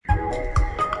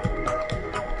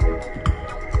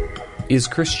Is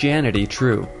Christianity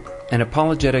True? An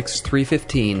Apologetics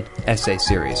 315 essay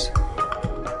series.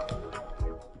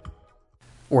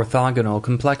 Orthogonal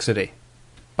Complexity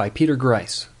by Peter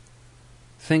Grice.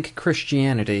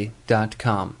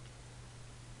 thinkchristianity.com.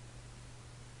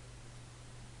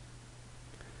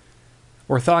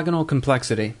 Orthogonal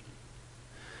complexity.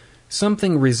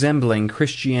 Something resembling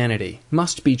Christianity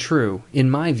must be true, in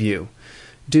my view,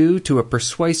 due to a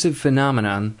persuasive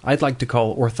phenomenon I'd like to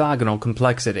call orthogonal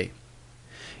complexity.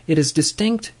 It is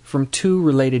distinct from two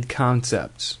related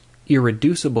concepts,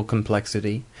 irreducible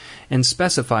complexity and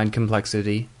specified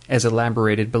complexity, as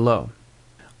elaborated below.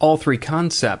 All three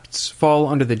concepts fall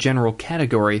under the general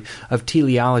category of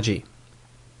teleology.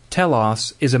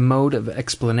 Telos is a mode of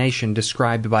explanation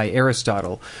described by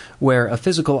Aristotle, where a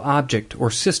physical object or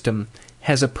system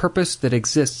has a purpose that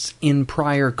exists in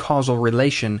prior causal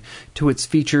relation to its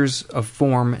features of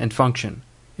form and function.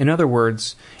 In other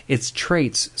words, its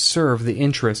traits serve the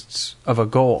interests of a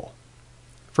goal.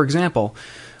 For example,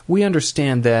 we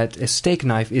understand that a steak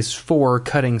knife is for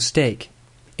cutting steak.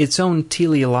 Its own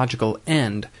teleological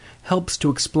end helps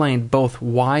to explain both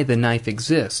why the knife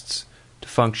exists, to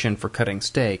function for cutting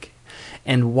steak,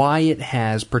 and why it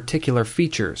has particular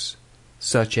features,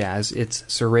 such as its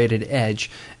serrated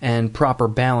edge and proper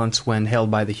balance when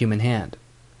held by the human hand.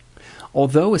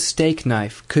 Although a steak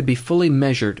knife could be fully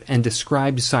measured and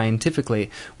described scientifically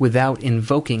without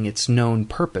invoking its known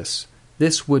purpose,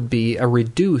 this would be a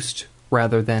reduced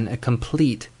rather than a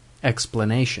complete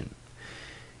explanation.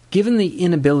 Given the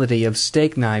inability of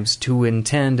steak knives to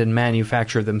intend and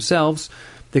manufacture themselves,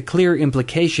 the clear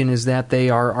implication is that they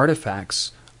are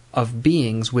artifacts of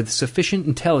beings with sufficient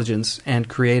intelligence and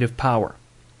creative power.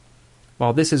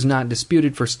 While this is not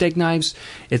disputed for steak knives,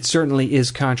 it certainly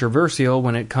is controversial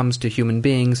when it comes to human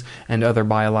beings and other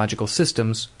biological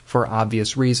systems for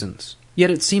obvious reasons.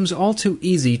 Yet it seems all too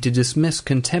easy to dismiss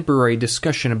contemporary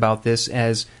discussion about this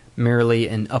as merely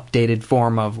an updated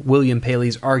form of William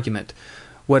Paley's argument,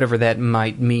 whatever that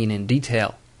might mean in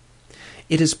detail.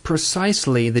 It is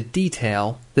precisely the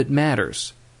detail that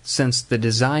matters, since the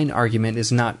design argument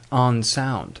is not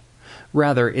unsound.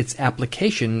 Rather, its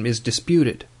application is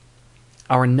disputed.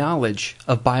 Our knowledge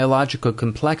of biological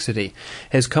complexity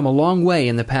has come a long way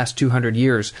in the past 200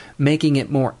 years, making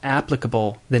it more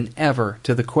applicable than ever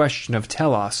to the question of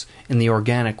telos in the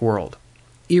organic world.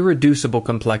 Irreducible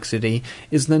complexity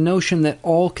is the notion that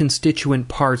all constituent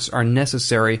parts are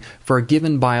necessary for a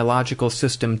given biological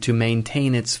system to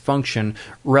maintain its function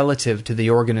relative to the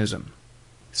organism.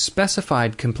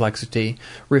 Specified complexity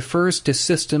refers to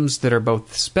systems that are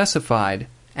both specified,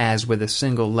 as with a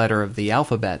single letter of the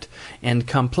alphabet, and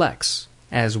complex,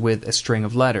 as with a string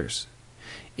of letters.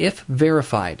 If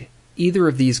verified, either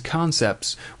of these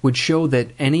concepts would show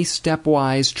that any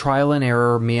stepwise trial and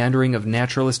error meandering of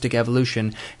naturalistic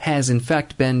evolution has in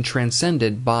fact been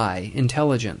transcended by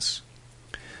intelligence.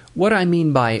 What I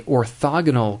mean by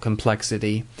orthogonal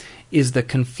complexity is the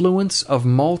confluence of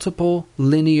multiple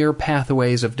linear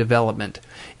pathways of development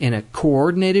in a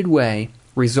coordinated way,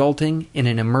 resulting in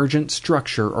an emergent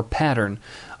structure or pattern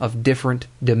of different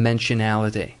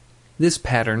dimensionality. This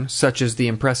pattern, such as the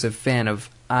impressive fan of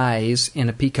eyes in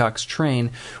a peacock's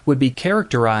train, would be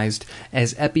characterized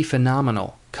as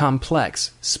epiphenomenal,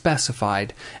 complex,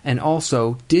 specified, and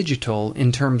also digital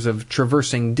in terms of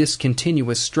traversing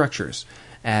discontinuous structures,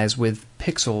 as with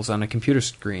pixels on a computer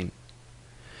screen.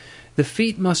 The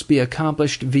feat must be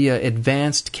accomplished via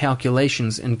advanced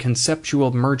calculations and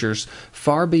conceptual mergers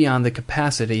far beyond the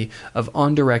capacity of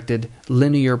undirected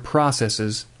linear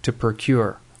processes to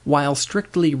procure. While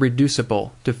strictly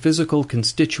reducible to physical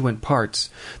constituent parts,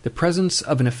 the presence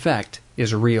of an effect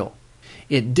is real.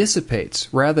 It dissipates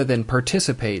rather than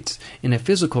participates in a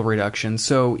physical reduction,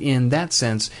 so in that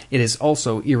sense it is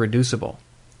also irreducible.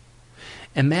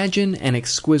 Imagine an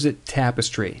exquisite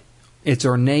tapestry. Its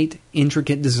ornate,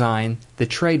 intricate design, the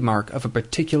trademark of a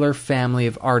particular family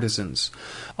of artisans,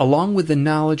 along with the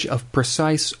knowledge of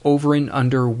precise over and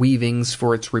under weavings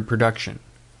for its reproduction.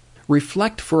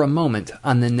 Reflect for a moment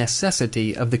on the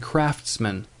necessity of the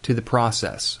craftsman to the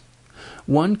process.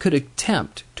 One could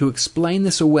attempt to explain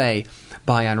this away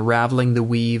by unraveling the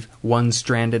weave one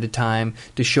strand at a time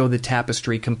to show the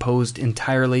tapestry composed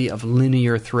entirely of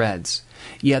linear threads.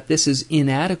 Yet this is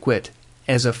inadequate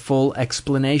as a full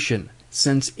explanation,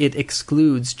 since it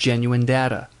excludes genuine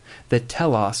data, the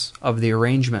telos of the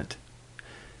arrangement.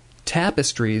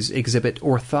 Tapestries exhibit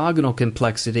orthogonal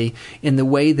complexity in the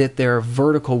way that their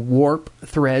vertical warp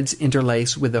threads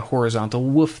interlace with the horizontal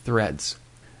woof threads.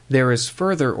 There is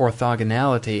further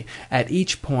orthogonality at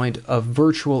each point of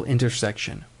virtual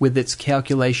intersection, with its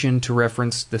calculation to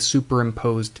reference the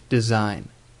superimposed design.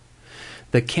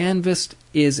 The canvas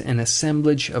is an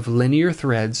assemblage of linear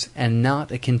threads and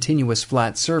not a continuous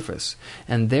flat surface,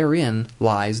 and therein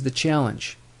lies the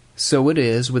challenge. So it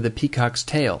is with the peacock's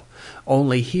tail,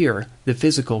 only here the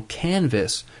physical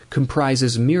canvas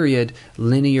comprises myriad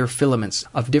linear filaments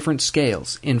of different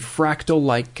scales in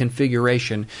fractal-like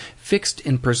configuration, fixed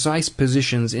in precise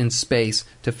positions in space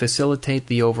to facilitate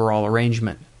the overall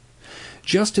arrangement.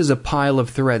 Just as a pile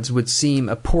of threads would seem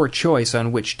a poor choice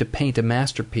on which to paint a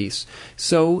masterpiece,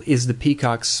 so is the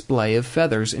peacock's splay of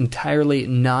feathers entirely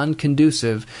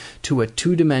non-conducive to a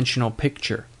two-dimensional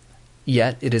picture.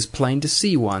 Yet it is plain to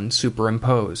see one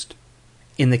superimposed.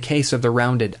 In the case of the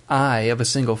rounded eye of a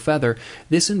single feather,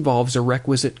 this involves a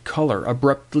requisite color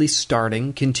abruptly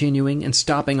starting, continuing, and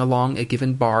stopping along a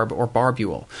given barb or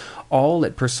barbule, all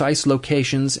at precise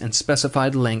locations and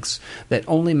specified lengths that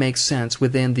only make sense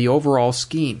within the overall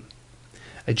scheme.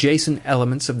 Adjacent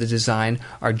elements of the design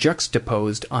are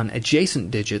juxtaposed on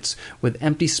adjacent digits with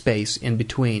empty space in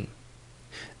between.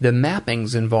 The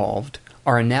mappings involved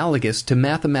are analogous to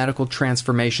mathematical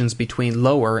transformations between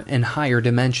lower and higher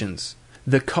dimensions.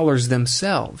 The colors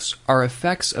themselves are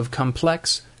effects of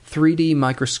complex 3D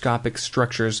microscopic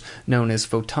structures known as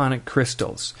photonic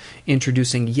crystals,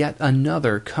 introducing yet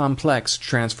another complex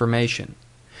transformation.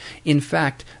 In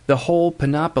fact, the whole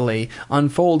panoply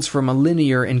unfolds from a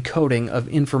linear encoding of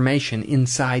information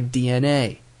inside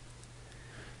DNA.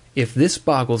 If this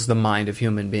boggles the mind of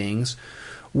human beings,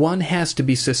 one has to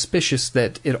be suspicious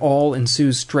that it all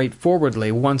ensues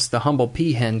straightforwardly once the humble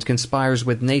peahen conspires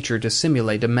with nature to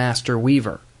simulate a master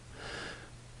weaver.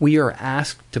 We are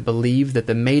asked to believe that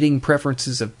the mating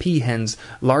preferences of peahens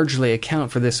largely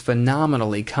account for this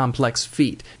phenomenally complex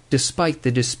feat, despite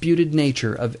the disputed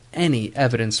nature of any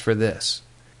evidence for this.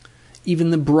 Even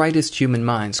the brightest human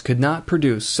minds could not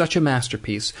produce such a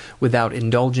masterpiece without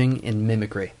indulging in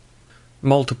mimicry.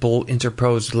 Multiple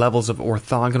interposed levels of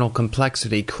orthogonal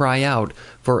complexity cry out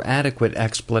for adequate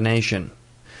explanation.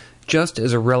 Just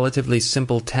as a relatively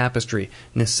simple tapestry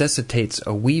necessitates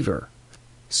a weaver,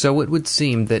 so it would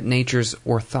seem that nature's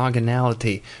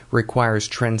orthogonality requires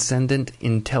transcendent,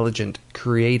 intelligent,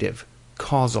 creative,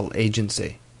 causal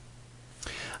agency.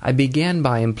 I began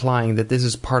by implying that this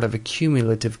is part of a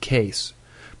cumulative case.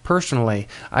 Personally,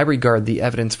 I regard the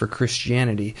evidence for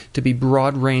Christianity to be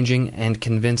broad-ranging and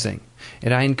convincing,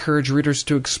 and I encourage readers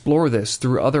to explore this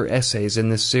through other essays in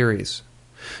this series.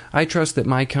 I trust that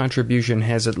my contribution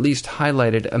has at least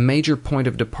highlighted a major point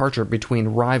of departure between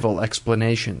rival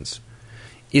explanations.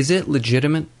 Is it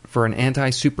legitimate for an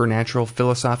anti-supernatural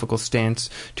philosophical stance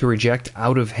to reject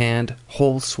out-of-hand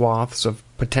whole swaths of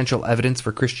potential evidence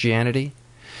for Christianity?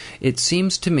 It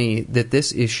seems to me that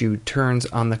this issue turns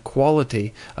on the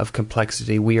quality of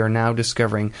complexity we are now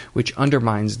discovering, which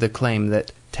undermines the claim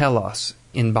that telos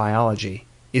in biology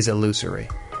is illusory.